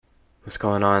What's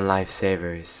going on,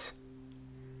 lifesavers?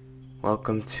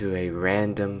 Welcome to a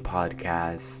random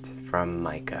podcast from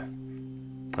Micah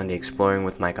on the Exploring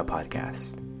with Micah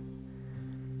podcast.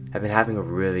 I've been having a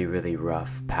really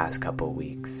rough past couple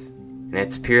weeks, and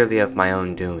it's purely of my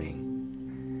own doing.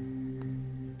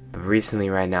 But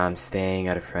recently, right now, I'm staying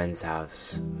at a friend's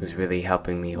house who's really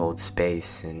helping me hold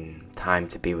space and time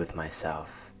to be with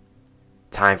myself.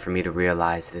 Time for me to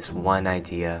realize this one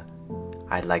idea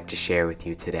I'd like to share with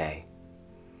you today.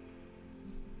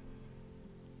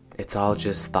 It's all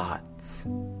just thoughts,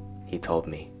 he told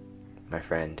me, my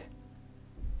friend.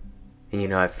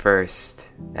 And at first,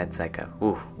 that's like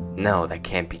no, that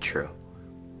can't be true.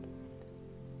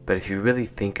 But if you really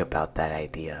think about that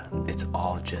idea, it's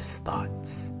all just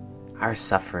thoughts. Our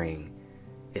suffering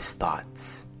is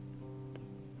thoughts.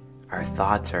 Our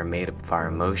thoughts are made up of our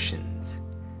emotions.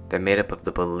 They're made up of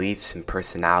the beliefs and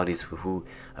personalities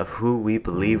of who we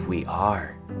believe we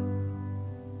are.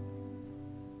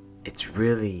 It's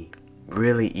really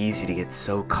easy to get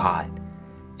so caught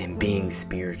in being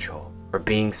spiritual or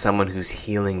being someone who's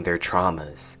healing their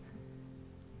traumas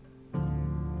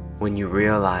when you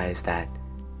realize that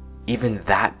even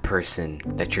that person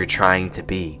that you're trying to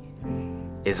be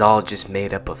is all just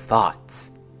made up of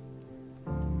thoughts.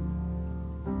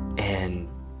 And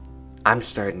I'm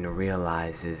starting to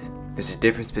realize there's a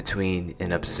difference between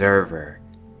an observer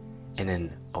and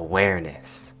an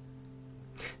awareness.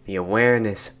 The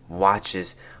awareness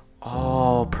watches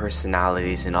all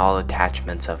personalities and all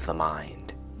attachments of the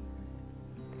mind.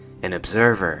 An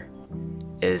observer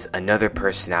is another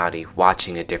personality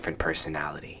watching a different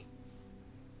personality.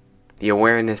 The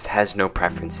awareness has no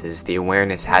preferences. The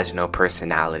awareness has no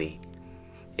personality.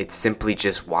 It's simply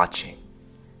just watching.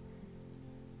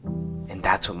 And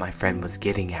that's what my friend was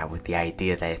getting at with the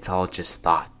idea that it's all just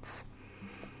thoughts.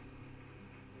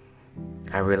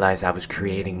 I realized I was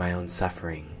creating my own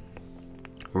suffering,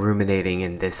 ruminating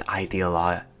in this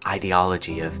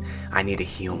ideology of I need to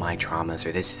heal my traumas,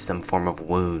 or this is some form of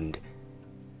wound.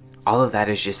 All of that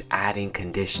is just adding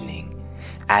conditioning,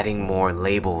 adding more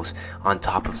labels on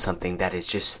top of something that is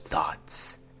just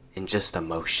thoughts and just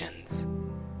emotions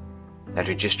that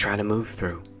are just trying to move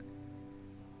through.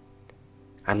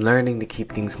 I'm learning to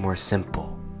keep things more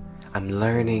simple. I'm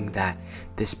learning that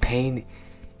this pain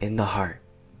in the heart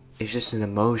is just an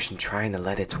emotion trying to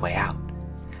let its way out.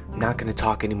 I'm not going to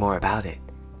talk anymore about it.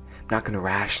 I'm not going to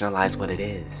rationalize what it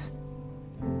is.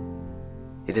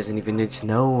 It doesn't even need to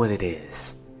know what it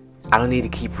is. I don't need to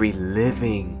keep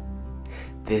reliving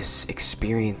this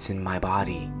experience in my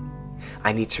body.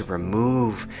 I need to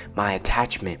remove my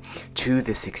attachment to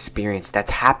this experience that's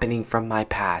happening from my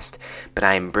past, but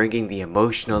I am bringing the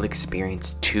emotional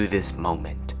experience to this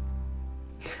moment.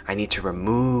 I need to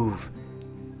remove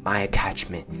my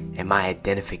attachment and my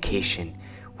identification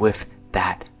with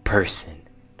that person,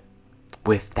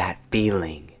 with that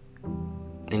feeling,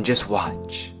 and just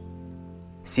watch.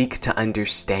 Seek to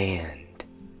understand.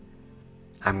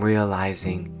 I'm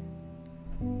realizing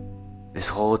this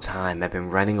whole time I've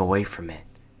been running away from it,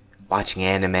 watching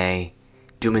anime,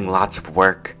 doing lots of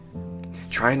work,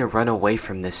 trying to run away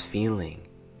from this feeling,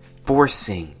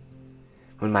 forcing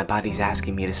when my body's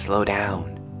asking me to slow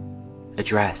down,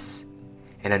 address,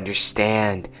 and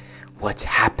understand what's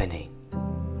happening.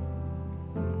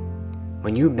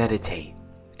 When you meditate,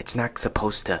 it's not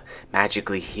supposed to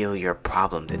magically heal your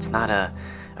problems. It's not a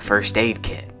first aid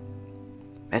kit.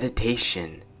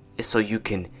 Meditation is so you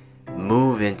can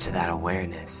move into that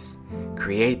awareness,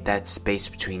 create that space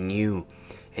between you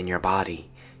and your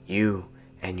body, you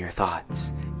and your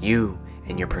thoughts, you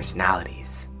and your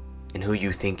personalities, and who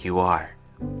you think you are.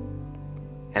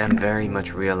 And I'm very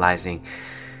much realizing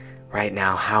right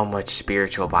now how much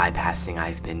spiritual bypassing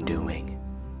I've been doing.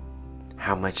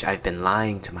 How much I've been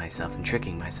lying to myself and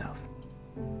tricking myself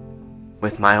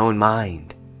with my own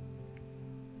mind.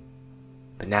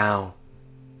 But now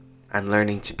I'm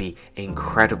learning to be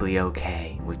incredibly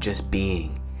okay with just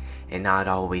being and not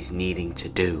always needing to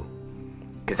do.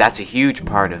 Because that's a huge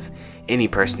part of any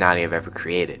personality I've ever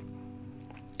created.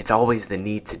 It's always the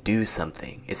need to do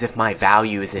something, as if my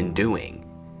value is in doing.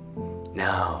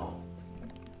 No.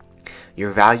 Your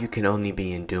value can only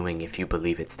be in doing if you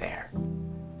believe it's there.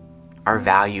 Our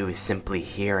value is simply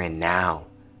here and now.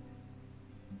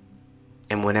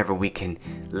 And whenever we can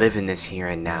live in this here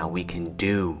and now, we can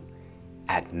do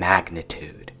at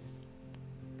magnitude.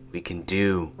 We can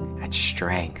do at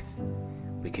strength.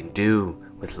 We can do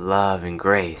with love and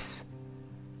grace.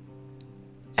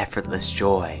 Effortless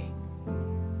joy.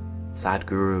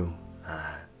 Sadhguru,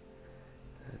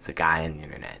 it's a guy on the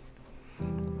internet.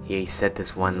 He said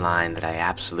this one line that I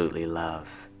absolutely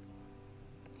love.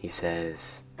 He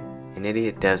says, An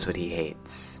idiot does what he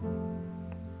hates.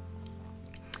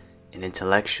 An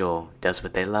intellectual does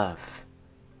what they love.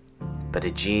 But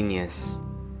a genius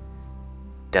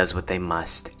does what they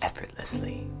must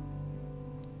effortlessly.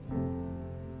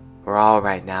 We're all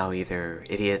right now either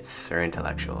idiots or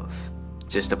intellectuals,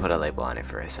 just to put a label on it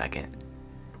for a second.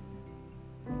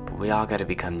 But we all gotta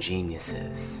become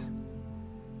geniuses.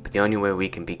 But the only way we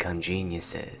can become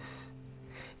geniuses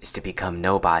is to become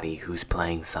nobody who's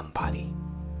playing somebody.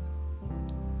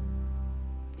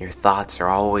 Your thoughts are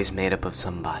always made up of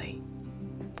somebody.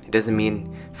 It doesn't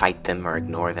mean fight them or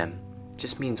ignore them. It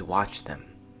just means watch them.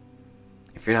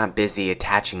 If you're not busy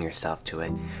attaching yourself to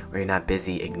it, or you're not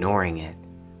busy ignoring it,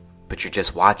 but you're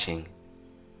just watching,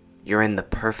 you're in the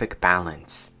perfect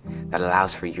balance that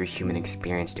allows for your human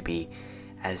experience to be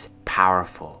as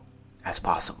powerful as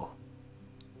possible.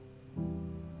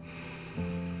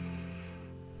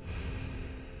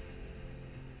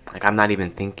 Like, I'm not even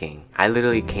thinking. I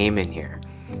literally came in here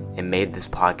and made this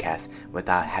podcast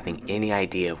without having any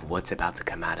idea of what's about to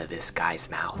come out of this guy's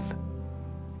mouth,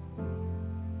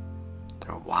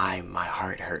 or why my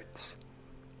heart hurts.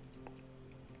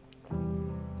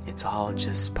 It's all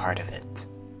just part of it.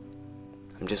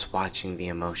 I'm just watching the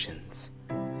emotions,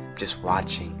 just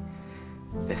watching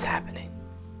this happening.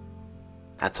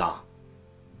 That's all.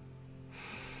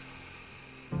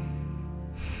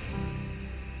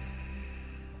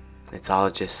 It's all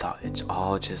just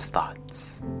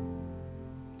thoughts.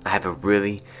 I have a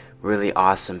really, really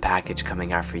awesome package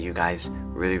coming out for you guys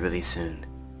really, really soon.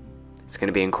 It's going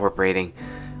to be incorporating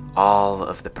all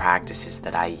of the practices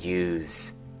that I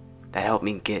use that help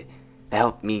me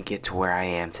get to where I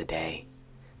am today.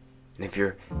 And if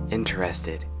you're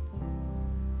interested,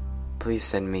 please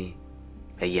send me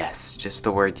a yes, just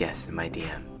the word yes in my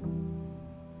DM.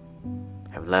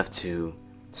 I would love to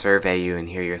survey you and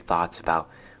hear your thoughts about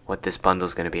what this bundle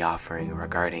is going to be offering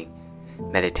regarding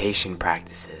meditation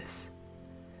practices,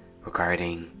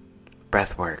 regarding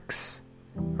breathworks,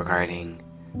 regarding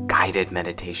guided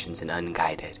meditations and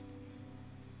unguided,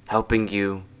 helping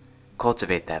you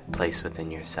cultivate that place within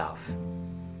yourself.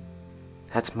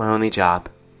 That's my only job.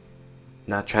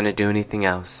 Not trying to do anything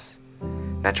else,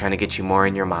 not trying to get you more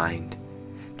in your mind,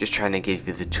 just trying to give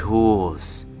you the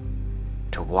tools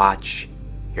to watch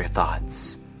your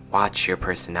thoughts, watch your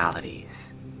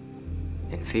personalities,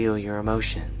 and feel your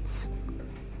emotions.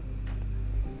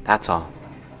 That's all.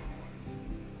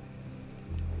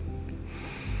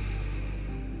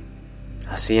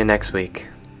 I'll see you next week,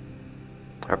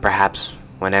 or perhaps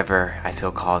whenever I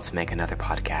feel called to make another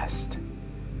podcast.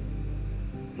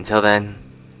 Until then,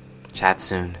 chat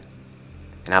soon,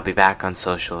 and I'll be back on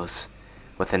socials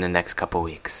within the next couple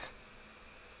weeks.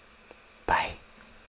 Bye.